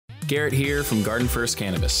Garrett here from Garden First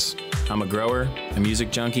Cannabis. I'm a grower, a music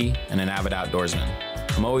junkie, and an avid outdoorsman.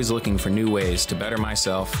 I'm always looking for new ways to better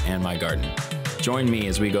myself and my garden. Join me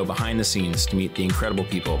as we go behind the scenes to meet the incredible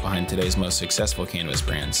people behind today's most successful cannabis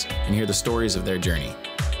brands and hear the stories of their journey.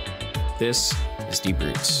 This is Deep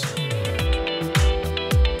Roots.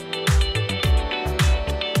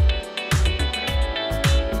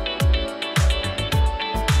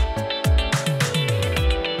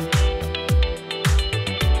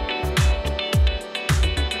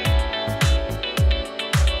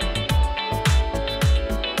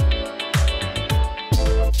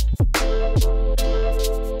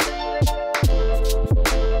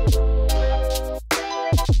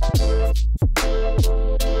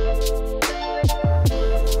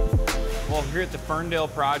 Here at the Ferndale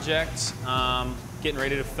project, getting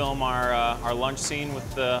ready to film our lunch scene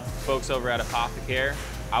with the folks over at Apothecare.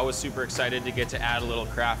 I was super excited to get to add a little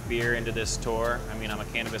craft beer into this tour. I mean, I'm a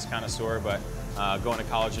cannabis connoisseur, but going to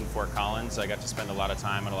college in Fort Collins, I got to spend a lot of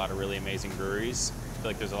time at a lot of really amazing breweries. I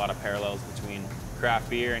feel like there's a lot of parallels between craft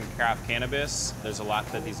beer and craft cannabis. There's a lot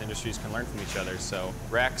that these industries can learn from each other. So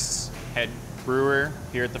Rex, head brewer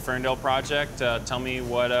here at the Ferndale project, tell me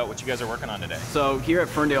what you guys are working on today. So here at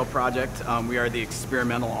Ferndale project, we are the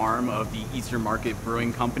experimental arm of the Eastern Market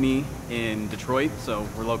Brewing Company in Detroit. So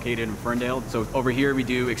we're located in Ferndale. So over here we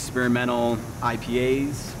do experimental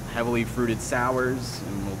IPAs, heavily fruited sours,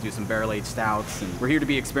 and we'll do some barrel-aged stouts. And we're here to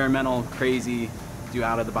be experimental, crazy, do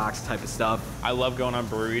out-of-the-box type of stuff. I love going on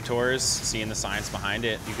brewery tours, seeing the science behind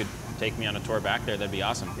it. If you could take me on a tour back there, that'd be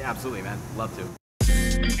awesome. Yeah, absolutely, man. Love to.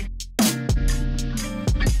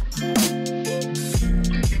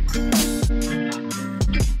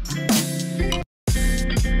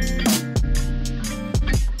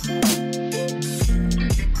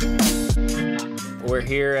 We're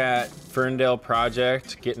here at Ferndale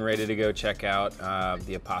project, getting ready to go check out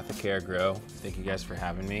the Apothecare grow. Thank you guys for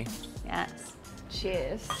having me. Yes.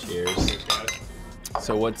 Cheers. Cheers.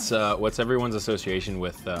 So what's everyone's association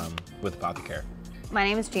with Apothecare? My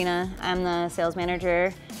name is Gina. I'm the sales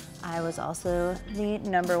manager. I was also the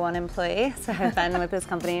 #1 employee, so I've been with this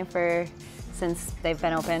company since they've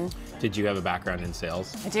been open. Did you have a background in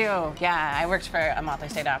sales? I do, yeah. I worked for a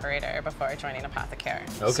multi-state operator before joining Apothecare.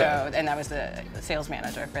 Okay. So, and I was the sales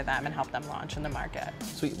manager for them and helped them launch in the market.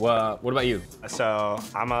 Sweet. Well, what about you? So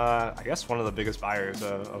I'm I guess one of the biggest buyers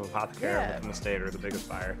of Apothecare in the state, or the biggest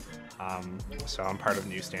buyer. So I'm part of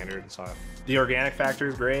New Standard. So the organic factor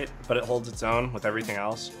is great, but it holds its own with everything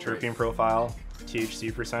else. Terpene profile,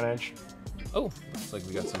 THC percentage. Oh, looks like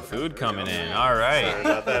we got some food coming in. All right. Sorry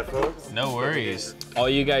about that, folks. No worries. All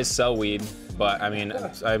you guys sell weed, but I mean,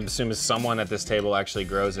 I assume someone at this table actually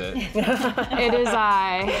grows it. It is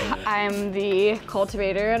I. I'm the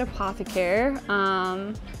cultivator at Apothecare,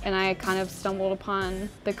 and I kind of stumbled upon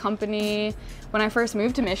the company when I first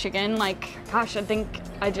moved to Michigan. Like, gosh, I think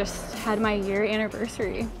I just had my year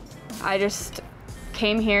anniversary. I just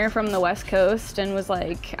came here from the West Coast and was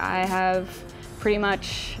like, I have pretty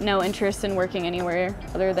much no interest in working anywhere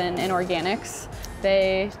other than in organics.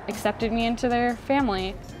 They accepted me into their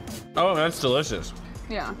family. Oh, that's delicious.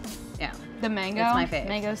 Yeah. Yeah. The mango, It's my fave.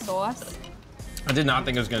 mango sauce. I did not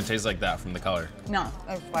think it was going to taste like that from the color. No,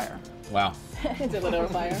 it's fire. Wow. It's a little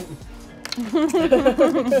fire.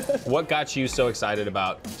 What got you so excited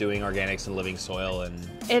about doing organics and living soil? And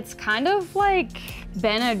It's kind of like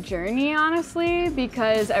been a journey, honestly,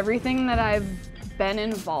 because everything that I've been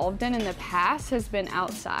involved in the past has been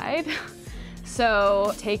outside.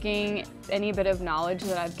 So taking any bit of knowledge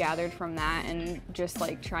that I've gathered from that and just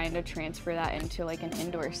like trying to transfer that into like an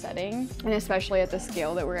indoor setting, and especially at the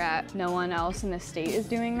scale that we're at, no one else in the state is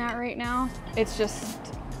doing that right now. It's just,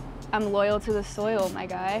 I'm loyal to the soil, my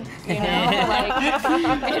guy. You know, like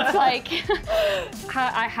it's like,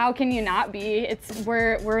 how can you not be?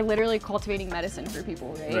 We're literally cultivating medicine for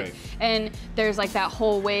people, right? And there's like that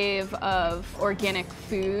whole wave of organic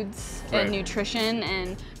foods and nutrition,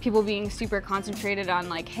 and people being super concentrated on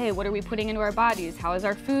like, hey, what are we putting into our bodies? How is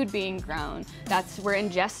our food being grown? We're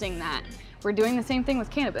ingesting that. We're doing the same thing with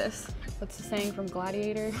cannabis. What's the saying from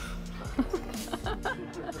Gladiator?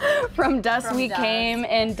 From dust we came,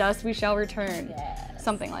 and dust we shall return. Yes.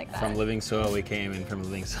 Something like that. From living soil we came, and from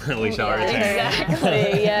living soil we shall return.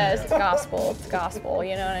 Exactly, yes. It's gospel,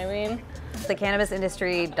 you know what I mean? The cannabis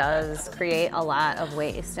industry does create a lot of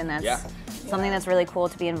waste, and that's something that's really cool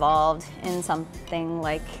to be involved in something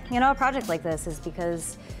like, you know, a project like this, is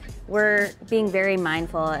because we're being very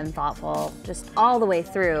mindful and thoughtful just all the way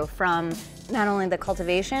through, from not only the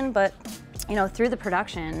cultivation, but you know, through the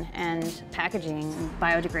production and packaging,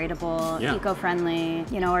 biodegradable, eco-friendly,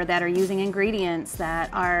 you know, or that are using ingredients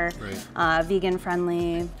that are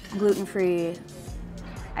vegan-friendly, gluten-free.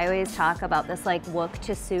 I always talk about this like wook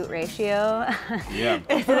to suit ratio. Yeah.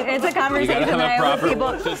 It's a conversation that I have with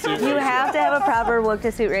people. You have to have a proper wook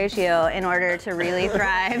to suit ratio in order to really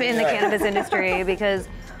thrive in the cannabis industry, because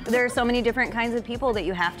there are so many different kinds of people that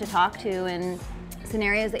you have to talk to and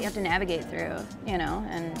scenarios that you have to navigate through, you know,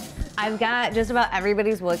 and I've got just about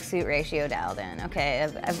everybody's wook suit ratio dialed in. Okay,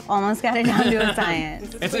 I've almost got it down to a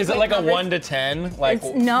science. Is it like a 1 to 10? Like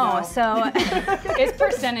no, so it's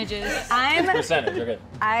percentages. Percentage, okay.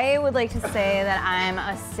 I would like to say that I'm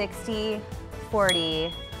a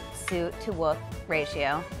 60-40 suit to wook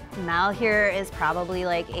ratio. Mal here is probably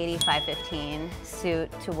like 85-15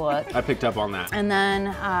 suit to wook. I picked up on that. And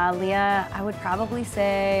then Leah, I would probably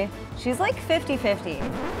say she's like 50-50.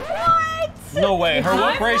 What? No way, her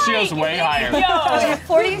wook ratio's way higher. Yo,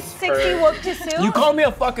 40-60 wook to suit? You called me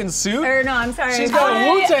a fucking suit? Or no, I'm sorry. She's got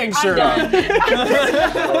a Wu-Tang shirt on.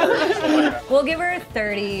 We'll give her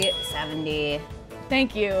 30-70.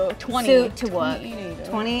 Thank you. 20. Suit to wook.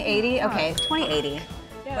 20-80? Okay, 20-80.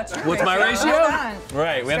 What's my ratio?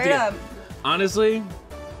 Right, we have to get, honestly,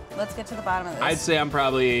 let's get to the bottom of this. I'd say I'm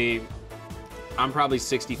probably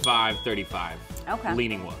 65-35. Okay.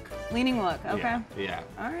 Leaning wook. Leaning wook, okay. Yeah.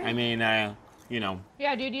 All right. I mean, you know.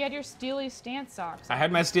 Yeah, dude, you had your Steely Stance socks on. I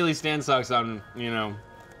had my Steely Stan socks on, you know.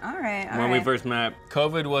 All right, when we first met.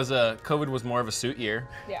 COVID was more of a suit year.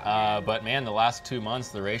 Yeah. But man, the last 2 months,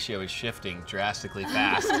 the ratio is shifting drastically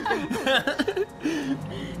fast.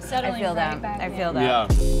 Settling I feel that. back I in. feel that. Yeah.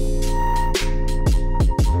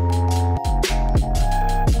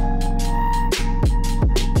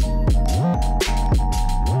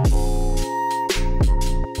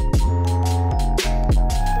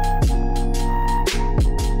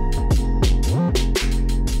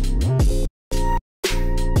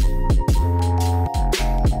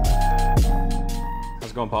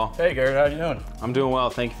 Going, Paul? Hey, Garrett, how you doing? I'm doing well,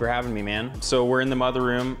 thank you for having me, man. So we're in the mother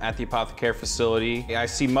room at the Apothecare facility. I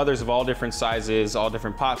see mothers of all different sizes, all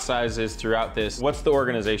different pot sizes throughout this. What's the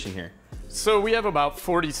organization here? So we have about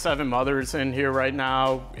 47 mothers in here right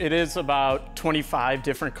now. It is about 25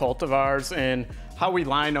 different cultivars, and how we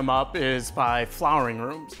line them up is by flowering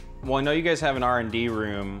rooms. Well, I know you guys have an R&D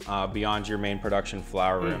room beyond your main production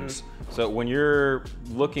flower rooms. So when you're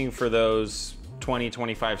looking for those 20,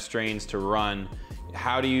 25 strains to run,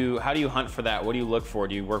 how do you hunt for that? What do you look for?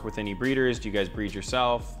 Do you work with any breeders? Do you guys breed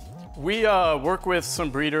yourself? We work with some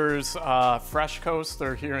breeders, Fresh Coast,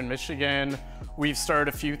 they're here in Michigan. We've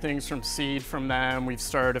started a few things from seed from them. We've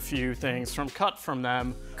started a few things from cut from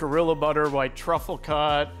them. Gorilla Butter, White Truffle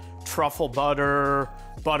Cut, Truffle Butter,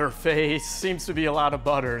 Butterface. Seems to be a lot of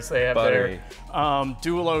butters they have there.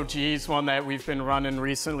 Dual OG's one that we've been running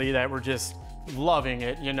recently that we're just loving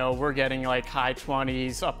it. You know, we're getting like high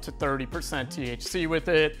 20s up to 30% THC with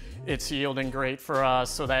it. It's yielding great for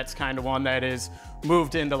us, so that's kind of one that is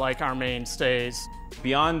moved into like our mainstays.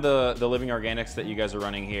 Beyond the living organics that you guys are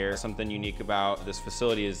running here, something unique about this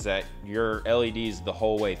facility is that your LEDs the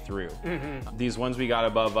whole way through. These ones we got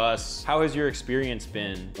above us, how has your experience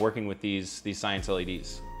been working with these science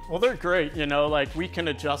LEDs? Well, they're great, you know, like we can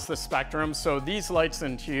adjust the spectrum. So these lights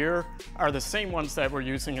in here are the same ones that we're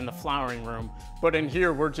using in the flowering room, but in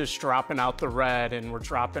here we're just dropping out the red and we're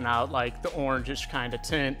dropping out like the orangish kind of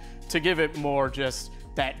tint to give it more just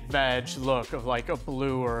that veg look of like a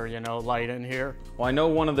bluer, you know, light in here. Well, I know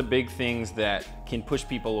one of the big things that can push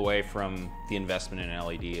people away from the investment in an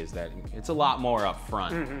LED is that it's a lot more up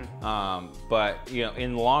front. But you know,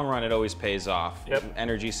 in the long run, it always pays off.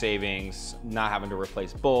 Energy savings, not having to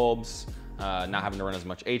replace bulbs, not having to run as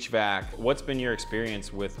much HVAC. What's been your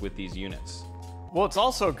experience with these units? Well, it's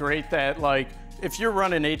also great that like, if you're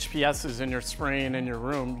running HPSs in your spraying in your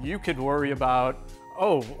room, you could worry about,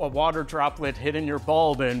 oh, a water droplet hitting your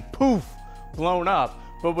bulb and poof, blown up.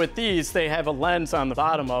 But with these, they have a lens on the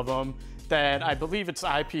bottom of them that I believe it's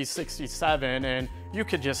IP67, and you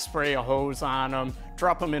could just spray a hose on them,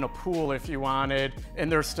 drop them in a pool if you wanted,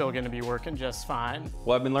 and they're still gonna be working just fine.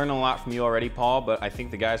 Well, I've been learning a lot from you already, Paul, but I think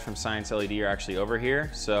the guys from Science LED are actually over here,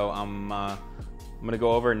 so I'm gonna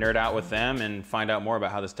go over and nerd out with them and find out more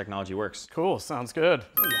about how this technology works. Cool, sounds good.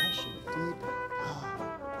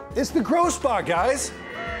 It's the grow spot, guys.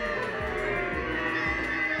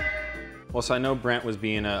 Well, so I know Brent was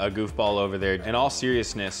being a goofball over there. In all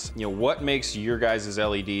seriousness, you know, what makes your guys'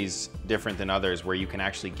 LEDs different than others where you can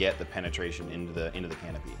actually get the penetration into the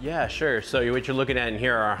canopy? Yeah, sure. So what you're looking at in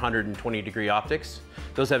here are 120-degree optics.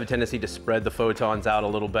 those have a tendency to spread the photons out a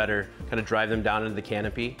little better, kind of drive them down into the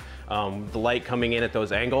canopy. The light coming in at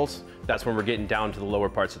those angles, that's when we're getting down to the lower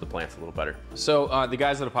parts of the plants a little better. So the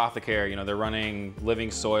guys at Apothecare, you know, they're running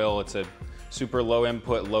living soil. It's a super low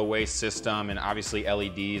input, low waste system, and obviously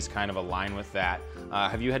LEDs kind of align with that.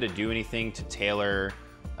 Have you had to do anything to tailor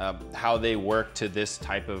how they work to this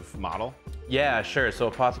type of model? Yeah, sure.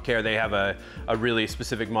 So Apothecare, they have a really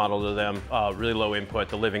specific model to them, really low input,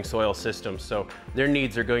 the living soil system. So their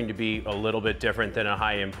needs are going to be a little bit different than a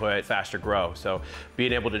high input, faster grow. So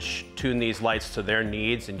being able to tune these lights to their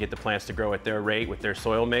needs and get the plants to grow at their rate with their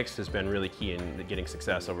soil mix has been really key in getting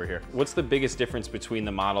success over here. What's the biggest difference between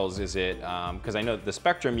the models? Is it, because I know the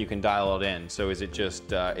spectrum you can dial it in. So is it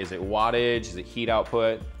just, is it wattage, is it heat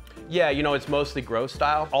output? Yeah, you know, it's mostly grow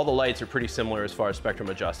style. All the lights are pretty similar as far as spectrum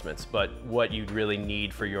adjustments, but what you really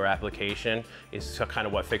need for your application is kind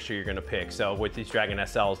of what fixture you're gonna pick. So with these Dragon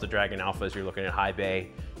SLs, the Dragon Alphas, you're looking at high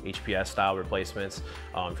bay, HPS style replacements.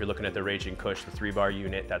 If you're looking at the Raging Kush, the 3-bar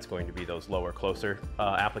unit, that's going to be those lower, closer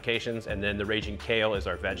applications. And then the Raging Kale is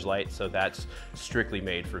our veg light, so that's strictly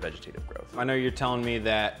made for vegetative growth. I know you're telling me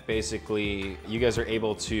that basically you guys are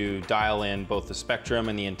able to dial in both the spectrum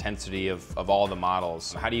and the intensity of all the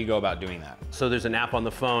models. How do you go about doing that? So there's an app on the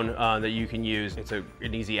phone that you can use. It's an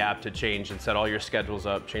easy app to change and set all your schedules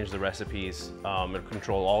up, change the recipes, and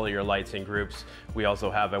control all of your lights and groups. We also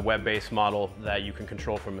have a web-based model that you can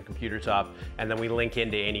control from a computer top, and then we link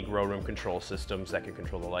into any grow room control systems that can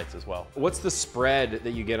control the lights as well. What's the spread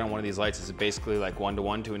that you get on one of these lights? Is it basically like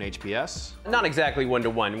 1-to-1 to an HPS? Not exactly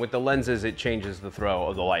 1-to-1. With the lenses, it changes the throw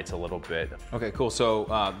of the lights a little bit. Okay, cool.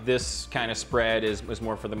 So this kind of spread is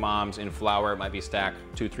more for the moms. In flower, it might be stacked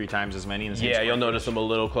 2-3 times as many in the same Yeah, you'll notice them a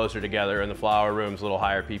little closer together in the flower rooms, a little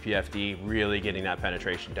higher PPFD, really getting that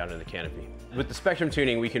penetration down in the canopy. With the spectrum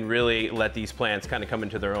tuning, we can really let these plants kind of come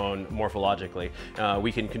into their own morphologically.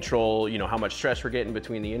 We can control, you know, how much stress we're getting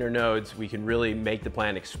between the internodes. We can really make the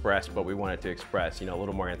plant express what we want it to express. You know, a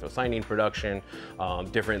little more anthocyanine production,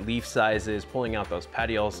 different leaf sizes, pulling out those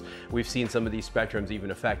petioles. We've seen some of these spectrums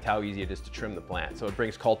even affect how easy it is to trim the plant. So it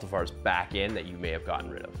brings cultivars back in that you may have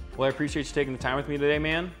gotten rid of. Well, I appreciate you taking the time with me today,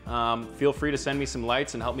 man. Feel free to send me some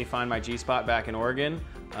lights and help me find my G-spot back in Oregon.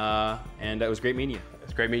 And it was great meeting you.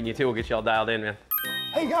 It's great meeting you too. We'll get you all dialed in, man.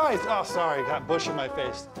 Hey guys, oh sorry, got bush in my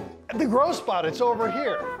face. The grow spot, it's over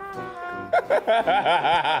here.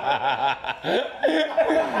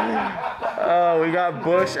 Oh, we got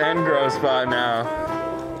bush and grow spot now.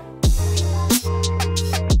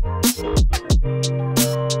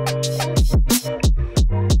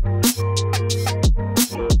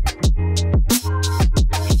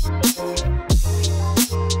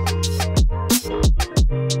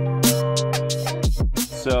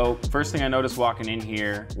 So first thing I noticed walking in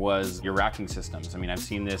here was your racking systems. I mean, I've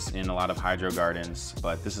seen this in a lot of hydro gardens,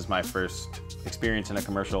 but this is my first experience in a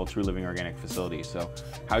commercial true living organic facility. So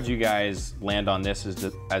how'd you guys land on this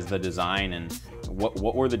as the design, and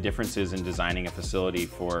what were the differences in designing a facility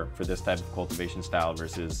for this type of cultivation style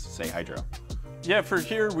versus, say, hydro? Yeah, for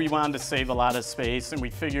here we wanted to save a lot of space, and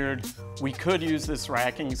we figured we could use this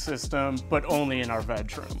racking system, but only in our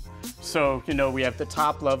veg room. So, you know, we have the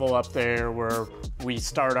top level up there where we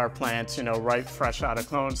start our plants, you know, right fresh out of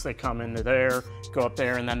clones. They come into there, go up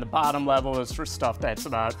there, and then the bottom level is for stuff that's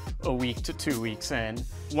about a week to 2 weeks in.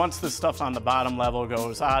 Once the stuff on the bottom level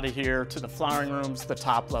goes out of here to the flowering rooms, the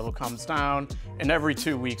top level comes down, and every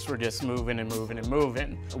 2 weeks we're just moving and moving and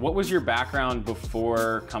moving. What was your background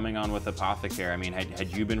before coming on with Apothecare? I mean,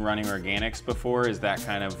 had you been running organics before? Is that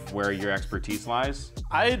kind of where your expertise lies?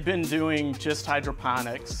 I had been doing just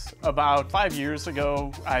hydroponics. About 5 years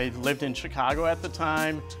ago, I lived in Chicago at the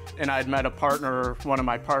time, and I'd met a partner, one of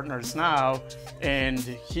my partners now, and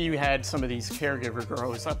he had some of these caregiver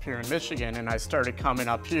grows up here in Michigan, and I started coming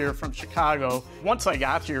up here from Chicago. Once I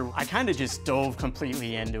got here, I kind of just dove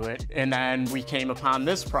completely into it, and then we came upon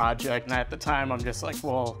this project, and at the time I'm just like,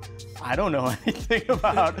 well, I don't know anything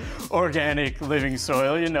about organic living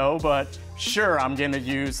soil, you know, but sure, I'm gonna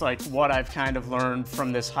use like what I've kind of learned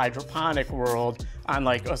from this hydroponic world on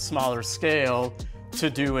like a smaller scale to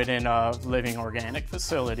do it in a living organic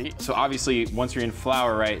facility. So obviously, once you're in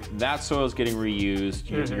flower, right, that soil is getting reused.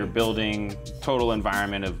 You're building total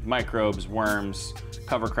environment of microbes, worms,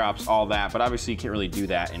 cover crops, all that. But obviously, you can't really do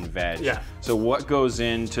that in veg. Yeah. So what goes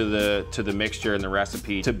into the mixture and the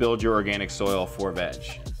recipe to build your organic soil for veg?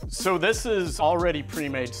 So this is already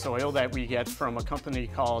pre-made soil that we get from a company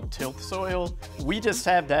called Tilth Soil. We just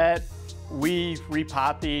have that. We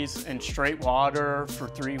repot these in straight water for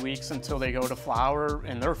 3 weeks until they go to flower,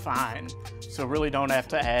 and they're fine. So really don't have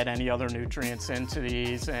to add any other nutrients into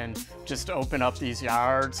these, and just open up these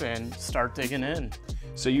yards and start digging in.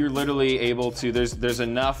 So you're literally able to, there's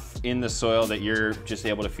enough in the soil that you're just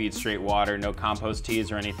able to feed straight water, no compost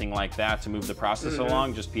teas or anything like that to move the process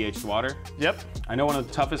along, just pH water? Yep. I know one of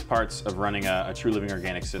the toughest parts of running a true living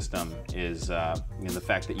organic system is the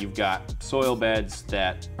fact that you've got soil beds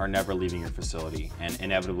that are never leaving your facility, and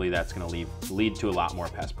inevitably that's going to lead to a lot more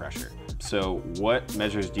pest pressure. So what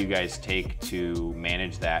measures do you guys take to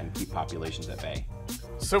manage that and keep populations at bay?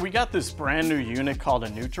 So we got this brand new unit called a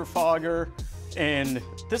neutrafogger, and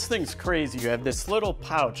this thing's crazy. You have this little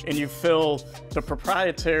pouch and you fill the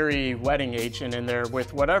proprietary wetting agent in there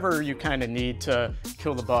with whatever you kind of need to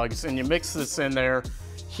kill the bugs, and you mix this in there,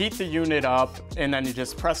 heat the unit up, and then you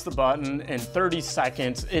just press the button. In 30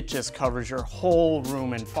 seconds, it just covers your whole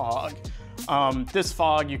room in fog. This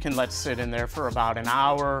fog you can let sit in there for about an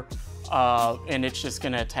hour, and it's just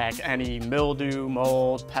gonna attack any mildew,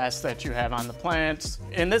 mold, pests that you have on the plants.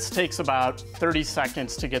 And this takes about 30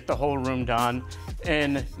 seconds to get the whole room done.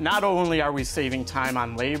 And not only are we saving time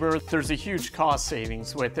on labor, there's a huge cost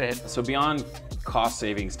savings with it. So beyond cost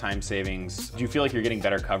savings, time savings, do you feel like you're getting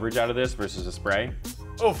better coverage out of this versus a spray?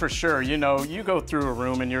 Oh, for sure. You know, you go through a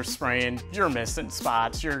room and you're spraying, you're missing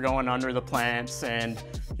spots, you're going under the plants and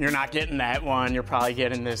you're not getting that one, you're probably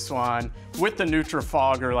getting this one. With the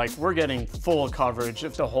neutrafogger, like, we're getting full coverage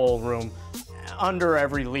of the whole room, under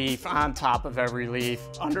every leaf, on top of every leaf,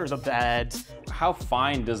 under the beds. How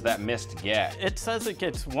fine does that mist get? It says it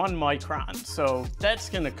gets 1 micron, so that's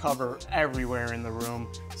gonna cover everywhere in the room.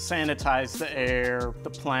 Sanitize the air, the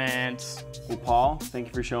plants. Well, Paul, thank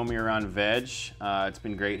you for showing me around Veg. It's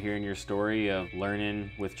been great hearing your story of learning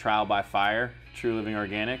with trial by fire, True Living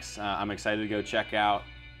Organics. I'm excited to go check out,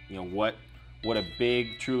 what a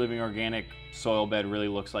big True Living Organic soil bed really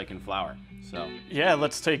looks like in flower. So yeah,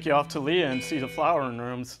 let's take you off to Leah and see the flowering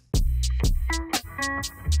rooms.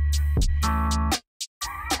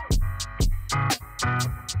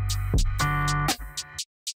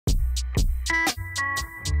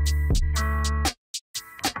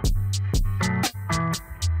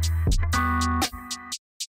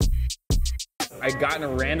 I got in a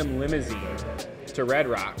random limousine to Red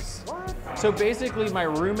Rocks. So basically, my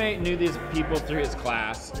roommate knew these people through his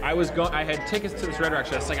class. I had tickets to this Red Rocks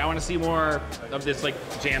show. It's like, I want to see more of this like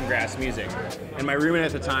jamgrass music. And my roommate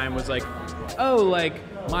at the time was like, oh, like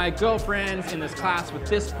my girlfriend's in this class with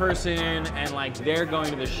this person, and like they're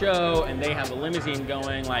going to the show, and they have a limousine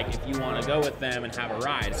going. Like, if you want to go with them and have a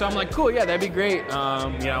ride. So I'm like, cool, yeah, that'd be great.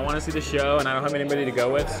 I want to see the show, and I don't have anybody to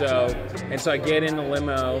go with. So I get in the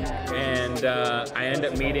limo, and I end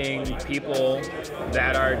up meeting people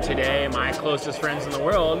that are today my closest friends in the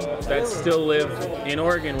world that still live in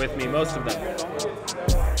Oregon with me, most of them.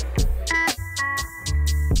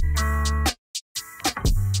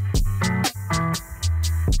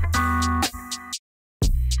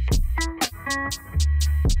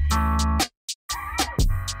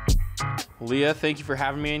 Leah, thank you for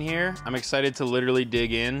having me in here. I'm excited to literally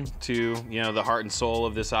dig into, the heart and soul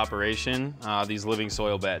of this operation, these living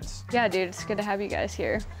soil beds. Yeah, dude, it's good to have you guys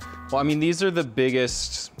here. Well, I mean, these are the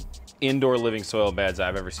biggest indoor living soil beds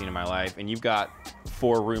I've ever seen in my life, and you've got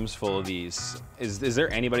 4 rooms full of these. Is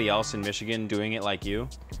there anybody else in Michigan doing it like you?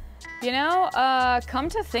 Come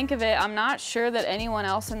to think of it, I'm not sure that anyone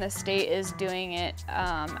else in the state is doing it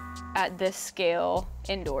at this scale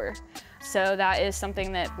indoor. So that is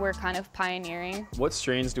something that we're kind of pioneering. What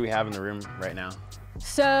strains do we have in the room right now?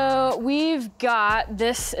 So we've got,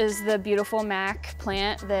 this is the beautiful Mac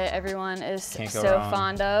plant that everyone is so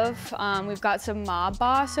fond of. We've got some Mob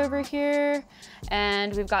Boss over here,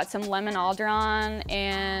 and we've got some Lemon Aldron,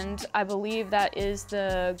 and I believe that is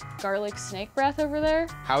the Garlic Snake Breath over there.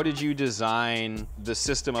 How did you design the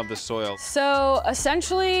system of the soil? So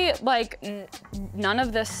essentially, like, none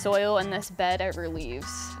of this soil in this bed ever leaves.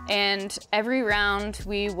 And every round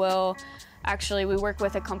we work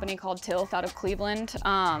with a company called Tilth out of Cleveland,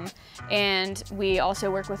 and we also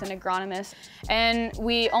work with an agronomist. And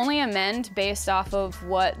we only amend based off of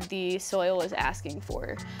what the soil is asking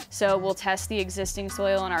for. So we'll test the existing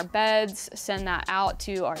soil in our beds, send that out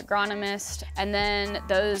to our agronomist, and then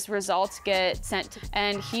those results get sent,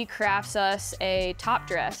 and he crafts us a top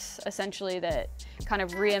dress, essentially, that kind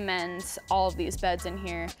of re-amends all of these beds in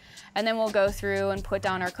here. And then we'll go through and put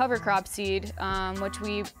down our cover crop seed, which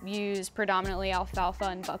we use predominantly alfalfa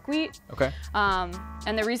and buckwheat. Okay.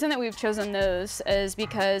 And the reason that we've chosen those is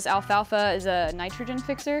because alfalfa is a nitrogen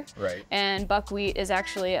fixer, right, and buckwheat is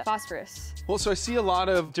actually a phosphorus. Well, so I see a lot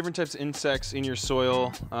of different types of insects in your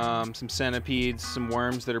soil, some centipedes, some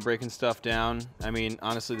worms that are breaking stuff down. I mean,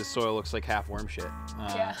 honestly, the soil looks like half worm shit,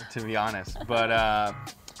 to be honest. But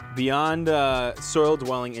Beyond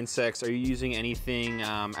soil-dwelling insects, are you using anything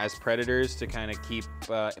as predators to kind of keep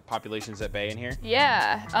populations at bay in here?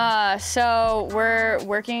 Yeah, so we're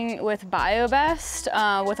working with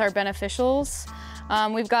BioBest with our beneficials.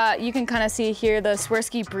 We've got, you can kind of see here the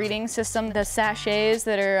Swirsky breeding system, the sachets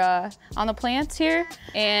that are on the plants here.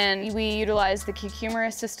 And we utilize the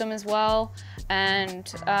cucumerous system as well.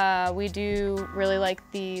 And we do really like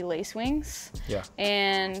the lacewings. Yeah.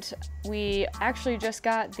 And we actually just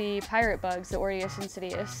got the pirate bugs, the Ordeus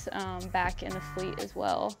insidious, back in the fleet as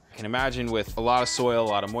well. I can imagine with a lot of soil, a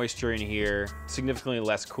lot of moisture in here, significantly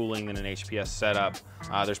less cooling than an HPS setup,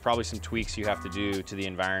 there's probably some tweaks you have to do to the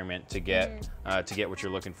environment to get what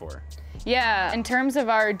you're looking for. Yeah, in terms of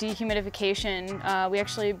our dehumidification, we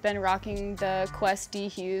actually been rocking the Quest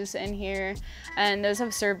dehues in here, and those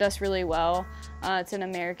have served us really well. It's an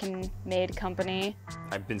American-made company.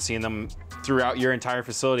 I've been seeing them throughout your entire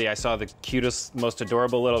facility. I saw the cutest, most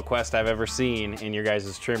adorable little Quest I've ever seen in your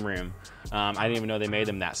guys' trim room. I didn't even know they made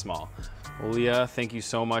them that small. Well, Leah, thank you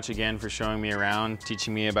so much again for showing me around,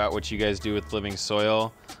 teaching me about what you guys do with living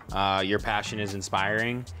soil. Your passion is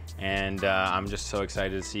inspiring, and I'm just so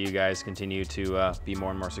excited to see you guys continue to be more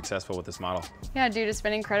and more successful with this model. Yeah, dude, it's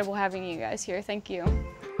been incredible having you guys here. Thank you.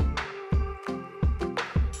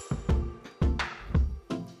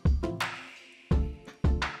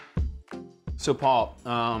 So Paul,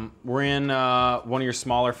 we're in one of your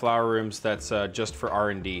smaller flower rooms that's just for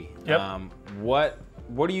R&D. Yep.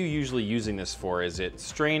 What are you usually using this for? Is it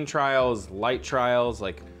strain trials, light trials?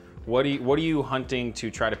 Like, what are you hunting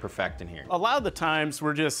to try to perfect in here? A lot of the times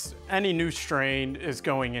we're just, any new strain is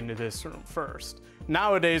going into this room first.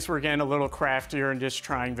 Nowadays we're getting a little craftier and just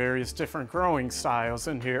trying various different growing styles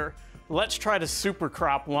in here. Let's try to super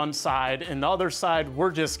crop one side, and the other side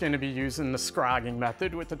we're just going to be using the scrogging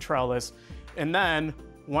method with the trellis. And then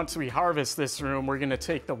once we harvest this room, we're going to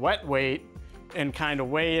take the wet weight and kind of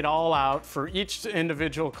weigh it all out for each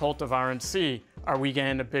individual cultivar and see, are we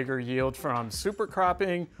getting a bigger yield from super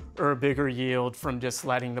cropping or a bigger yield from just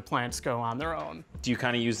letting the plants go on their own? Do you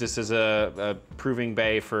kind of use this as a proving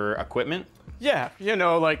bay for equipment? Yeah, you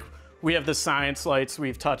know, like we have the science lights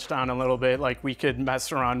we've touched on a little bit, like we could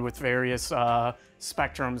mess around with various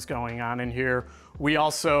spectrums going on in here. We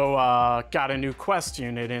also got a new Quest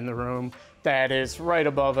unit in the room that is right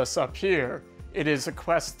above us up here. It is a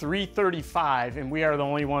Quest 335, and we are the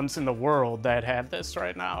only ones in the world that have this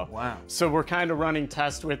right now. Wow. So we're kind of running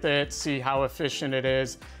tests with it, see how efficient it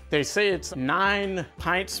is. They say it's 9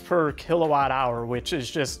 pints per kilowatt hour, which is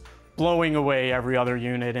just blowing away every other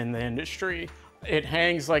unit in the industry. It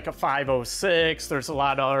hangs like a 506. There's a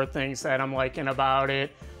lot of other things that I'm liking about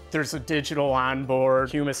it. There's a digital onboard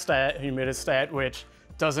humidistat, which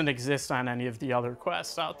doesn't exist on any of the other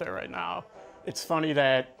Quests out there right now. It's funny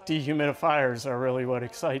that dehumidifiers are really what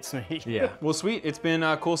excites me. Yeah. Well, sweet. It's been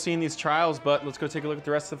cool seeing these trials, but let's go take a look at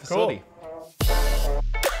the rest of the facility.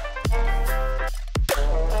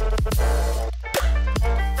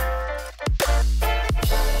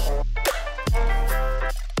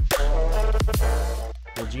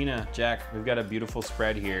 Well, Gina, Jack, we've got a beautiful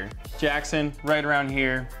spread here. Jackson, right around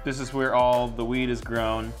here, this is where all the weed is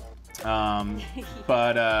grown.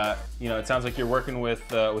 But you know, it sounds like you're working with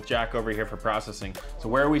Jack over here for processing. So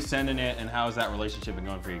where are we sending it, and how has that relationship been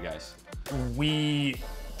going for you guys? We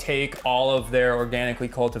take all of their organically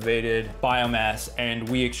cultivated biomass and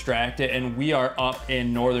we extract it, and we are up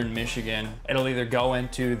in northern Michigan. It'll either go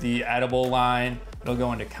into the edible line, it'll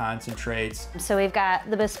go into concentrates. So we've got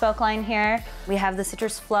the bespoke line here. We have the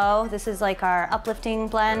citrus flow. This is like our uplifting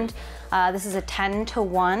blend. This is a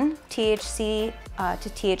 10-to-1 THC to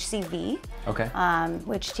THCV. Okay.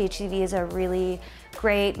 Which THCV is a really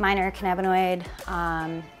great minor cannabinoid.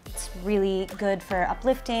 It's really good for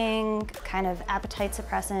uplifting, kind of appetite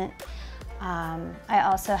suppressant. I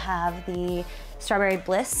also have the Strawberry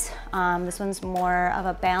Bliss. This one's more of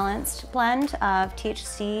a balanced blend of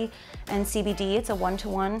THC and CBD. It's a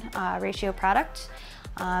 1-to-1 ratio product.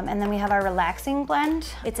 And then we have our Relaxing blend.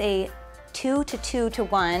 It's a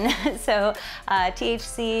 2-to-2-to-1, so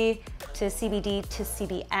THC to CBD to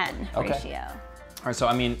CBN ratio. All right, so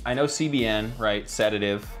I mean, I know CBN, right,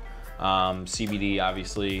 sedative, CBD,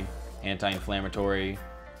 obviously, anti-inflammatory,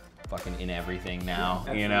 fucking in everything now,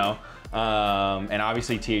 you know? And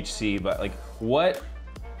obviously THC, but like, what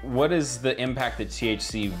is the impact that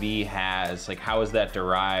THCV has? Like, how is that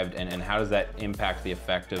derived, and how does that impact the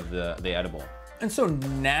effect of the edible? And so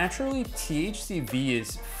naturally, THCV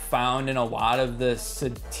is found in a lot of the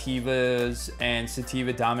sativas and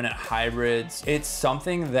sativa dominant hybrids. It's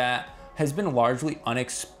something that has been largely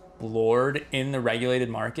unexplored in the regulated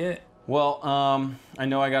market. Well, I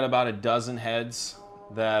know I got about a dozen heads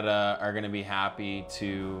that are going to be happy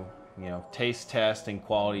to, taste test and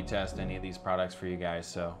quality test any of these products for you guys.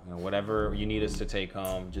 So, whatever you need us to take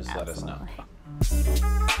home, just let us know.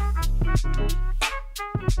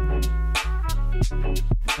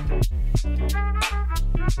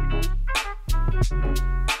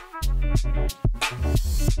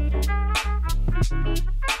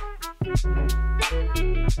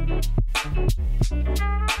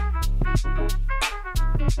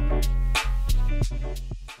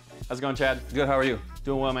 How's it going, Chad? Good, how are you?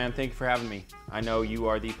 Doing well, man. Thank you for having me. I know you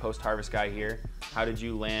are the post-harvest guy here. How did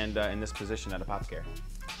you land in this position at Apothecare?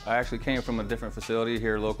 I actually came from a different facility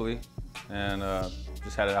here locally and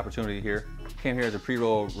just had an opportunity here. Came here as a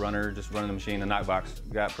pre-roll runner, just running the machine, the knockbox.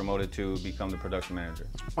 Got promoted to become the production manager.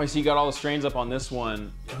 I see you got all the strains up on this one.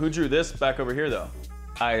 Who drew this back over here, though?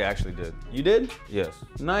 I actually did. You did? Yes.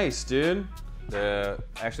 Nice, dude.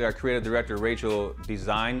 Actually, our creative director, Rachel,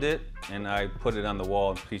 designed it, and I put it on the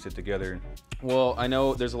wall and pieced it together. Well, I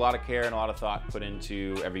know there's a lot of care and a lot of thought put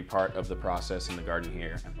into every part of the process in the garden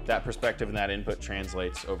here. That perspective and that input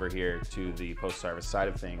translates over here to the post-harvest side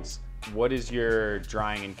of things. What is your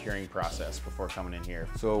drying and curing process before coming in here?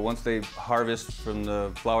 So once they harvest from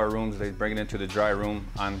the flower rooms, they bring it into the dry room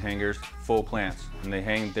on hangers, full plants, and they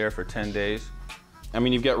hang there for 10 days. I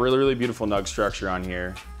mean, you've got really, really beautiful nug structure on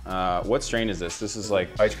here. What strain is this? This is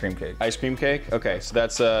like ice cream cake. Ice cream cake? Okay, so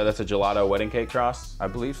that's a gelato wedding cake cross? I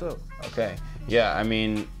believe so. Okay. Yeah, I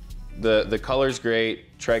mean, the color's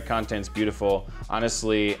great, trig content's beautiful.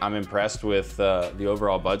 Honestly, I'm impressed with the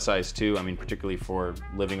overall bud size too. I mean, particularly for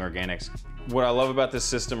living organics. What I love about this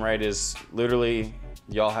system, right, is literally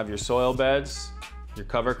y'all have your soil beds, your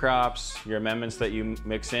cover crops, your amendments that you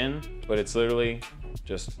mix in, but it's literally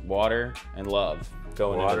just water and love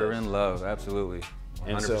going into Water and love, absolutely. 100%.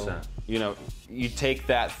 And so, you take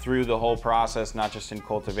that through the whole process, not just in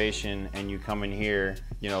cultivation, and you come in here,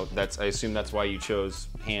 I assume that's why you chose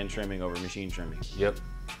hand trimming over machine trimming. Yep,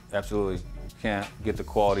 absolutely. You can't get the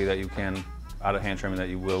quality that you can out of hand trimming that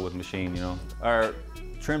you will with machine, Our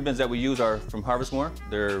trim bins that we use are from Harvestmore.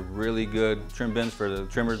 They're really good trim bins for the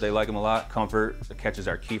trimmers. They like them a lot. Comfort, it catches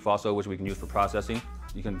our keef also, which we can use for processing.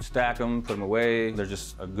 You can stack them, put them away. They're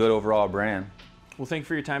just a good overall brand. Well, thank you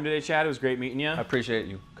for your time today, Chad. It was great meeting you. I appreciate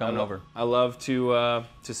you coming over. I love to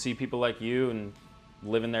see people like you and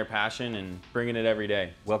living their passion and bringing it every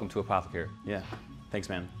day. Welcome to Apothecare. Yeah. Thanks,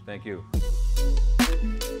 man. Thank you.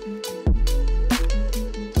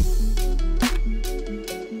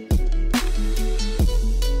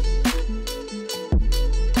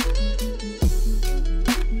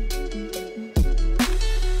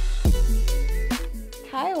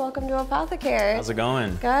 Welcome to Apothecare. How's it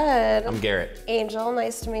going? Good. I'm Garrett. Angel,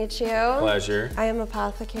 nice to meet you. Pleasure. I am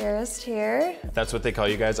apothecarist here. That's what they call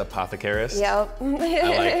you guys, apothecarist? Yep. I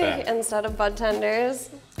like that. Instead of bud tenders.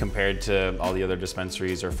 Compared to all the other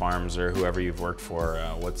dispensaries or farms or whoever you've worked for,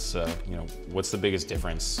 what's the biggest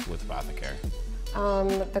difference with Apothecare?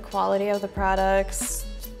 The quality of the products,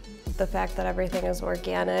 the fact that everything is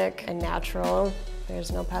organic and natural.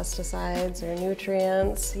 There's no pesticides or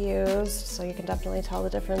nutrients used, so you can definitely tell the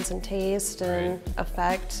difference in taste and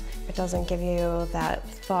effect. It doesn't give you that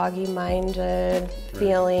foggy-minded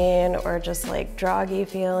feeling or just like droggy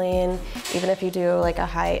feeling. Even if you do like a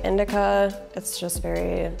high indica, it's just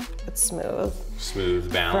it's smooth.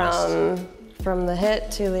 Smooth, balanced. From the hit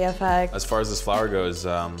to the effect. As far as this flower goes,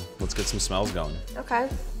 let's get some smells going. Okay.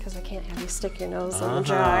 Because I can't have you stick your nose in the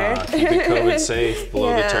jar. Keep it COVID safe,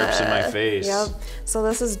 blow the terps in my face. Yep. So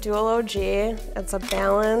this is Dual OG. It's a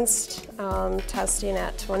balanced testing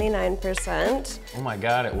at 29%. Oh my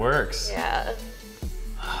God, it works. Yeah.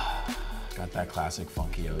 Got that classic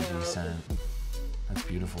funky OG scent. That's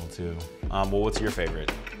beautiful too. Well, what's your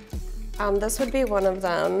favorite? This would be one of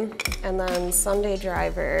them, and then Sunday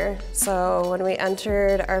Driver. So when we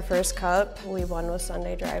entered our first cup, we won with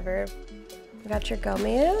Sunday Driver. We got your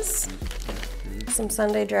gummies, some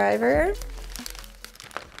Sunday Driver,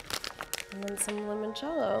 and then some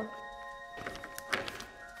limoncello.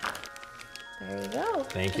 There you go.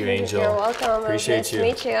 Thank you, Angel. You're welcome. Appreciate you.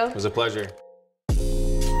 Nice to meet you. It was a pleasure.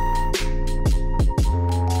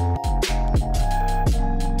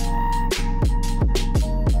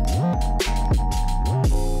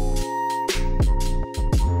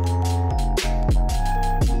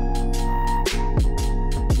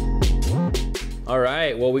 All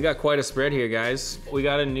right, well, we got quite a spread here, guys. We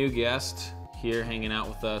got a new guest here hanging out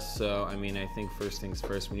with us, so I mean, I think first things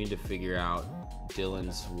first, we need to figure out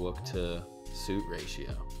Dylan's wook to suit ratio.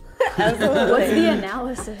 Absolutely. What's the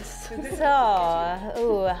analysis?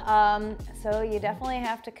 So you definitely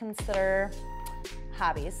have to consider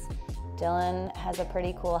hobbies. Dylan has a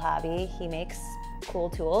pretty cool hobby. He makes cool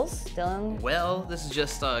tools. Dylan? Well, this is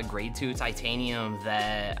just grade 2 titanium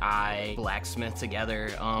that I blacksmith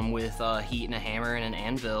together with heat and a hammer and an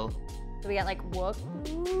anvil. So we got like whoop.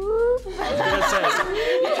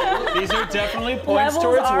 These are definitely points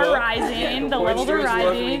towards Levels are whoop. rising. The levels are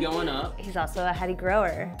rising. Going up. He's also a heady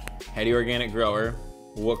grower. Heady organic grower,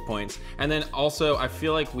 wook points. And then also, I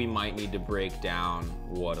feel like we might need to break down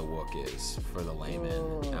what a wook is for the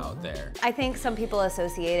layman out there. I think some people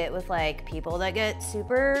associate it with like people that get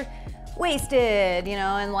super wasted, you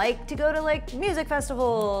know, and like to go to like music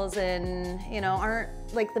festivals and, you know, aren't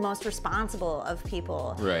like the most responsible of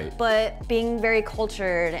people. Right. But being very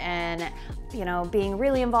cultured and, you know, being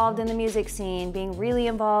really involved in the music scene, being really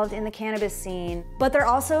involved in the cannabis scene. But they're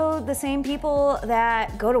also the same people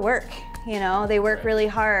that go to work, you know, they work really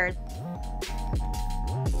hard.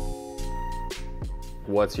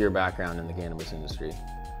 What's your background in the cannabis industry?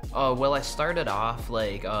 Well, I started off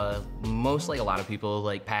like most like a lot of people,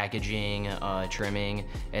 like packaging, trimming,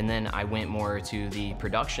 and then I went more to the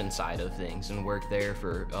production side of things and worked there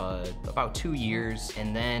for about 2 years.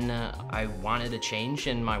 And then I wanted a change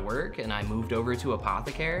in my work, and I moved over to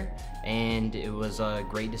Apothecare, and it was a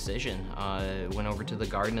great decision. Went over to the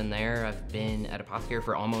garden in there. I've been at Apothecare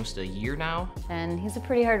for almost a year now. And he's a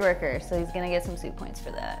pretty hard worker, so he's gonna get some suit points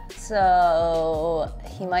for that. So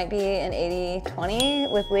he might be an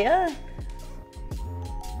 80-20 with Leah.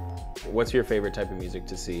 What's your favorite type of music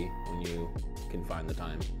to see when you can find the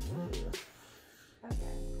time?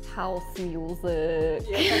 House music.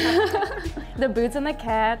 The Boots and the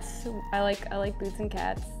Cats. I like Boots and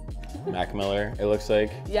Cats. Mac Miller, it looks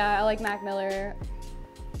like. Yeah, I like Mac Miller.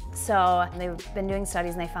 So they've been doing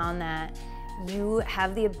studies and they found that you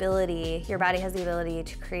have the ability, your body has the ability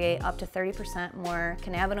to create up to 30% more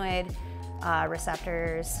cannabinoid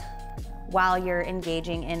receptors while you're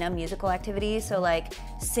engaging in a musical activity. So like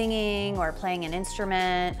singing or playing an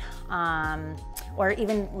instrument or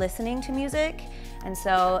even listening to music. And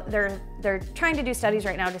so they're trying to do studies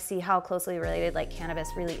right now to see how closely related like cannabis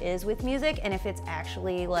really is with music and if it's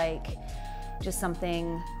actually like just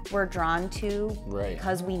something we're drawn to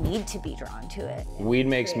because we need to be drawn to it. Weed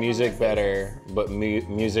makes music better, but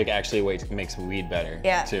music actually makes weed better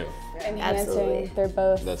too. Enhancing. Absolutely. They're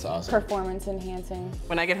both That's awesome. performance enhancing.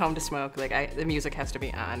 When I get home to smoke, like the music has to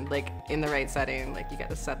be on, like in the right setting. Like you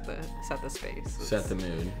got to set the space. Set the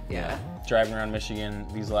mood. Yeah. Driving around Michigan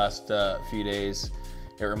these last few days,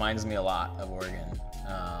 it reminds me a lot of Oregon.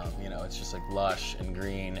 You know, it's just like lush and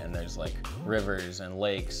green, and there's like rivers and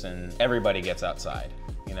lakes, and everybody gets outside.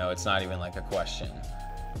 You know, it's not even like a question.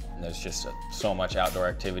 And there's just so much outdoor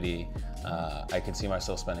activity. I could see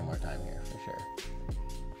myself spending more time here for sure.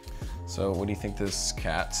 So what do you think this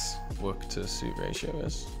cat's look to suit ratio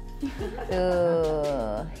is?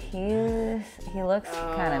 Ooh, he looks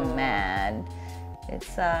kind of mad.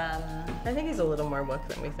 It's I think he's a little more wook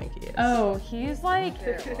than we think he is. Oh, he's like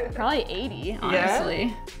probably 80, honestly.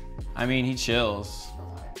 Yeah? I mean, he chills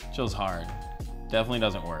hard. Definitely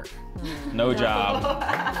doesn't work. No job.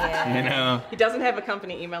 Yeah. You know? He doesn't have a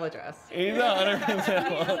company email address. He's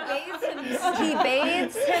 100%. He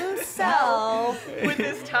bathes himself with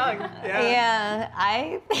his tongue. Yeah,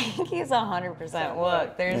 I think he's 100%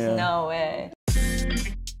 wook. There's no way.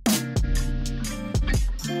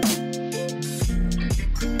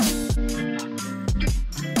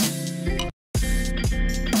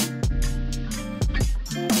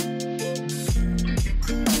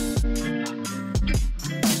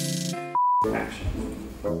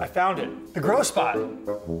 I found it. The grow spot.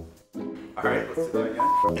 All right, let's do that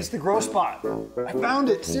again. It's the grow spot. I found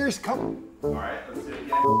it. Seriously, come. All right, let's do it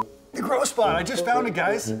again. The grow spot. I just found it,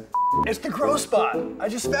 guys. It's the grow spot. I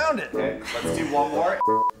just found it. Okay, let's do one more.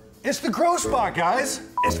 It's the grow spot, guys.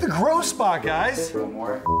 It's the grow spot, guys. One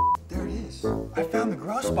more. There it is. I found the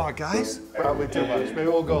grow spot, guys. Probably too much. Maybe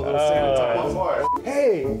we'll go a little sanitized. One more.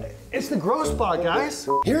 Hey, it's the grow spot, guys.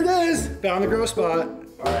 Here it is. Found the grow spot.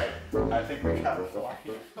 All right, I think we got it.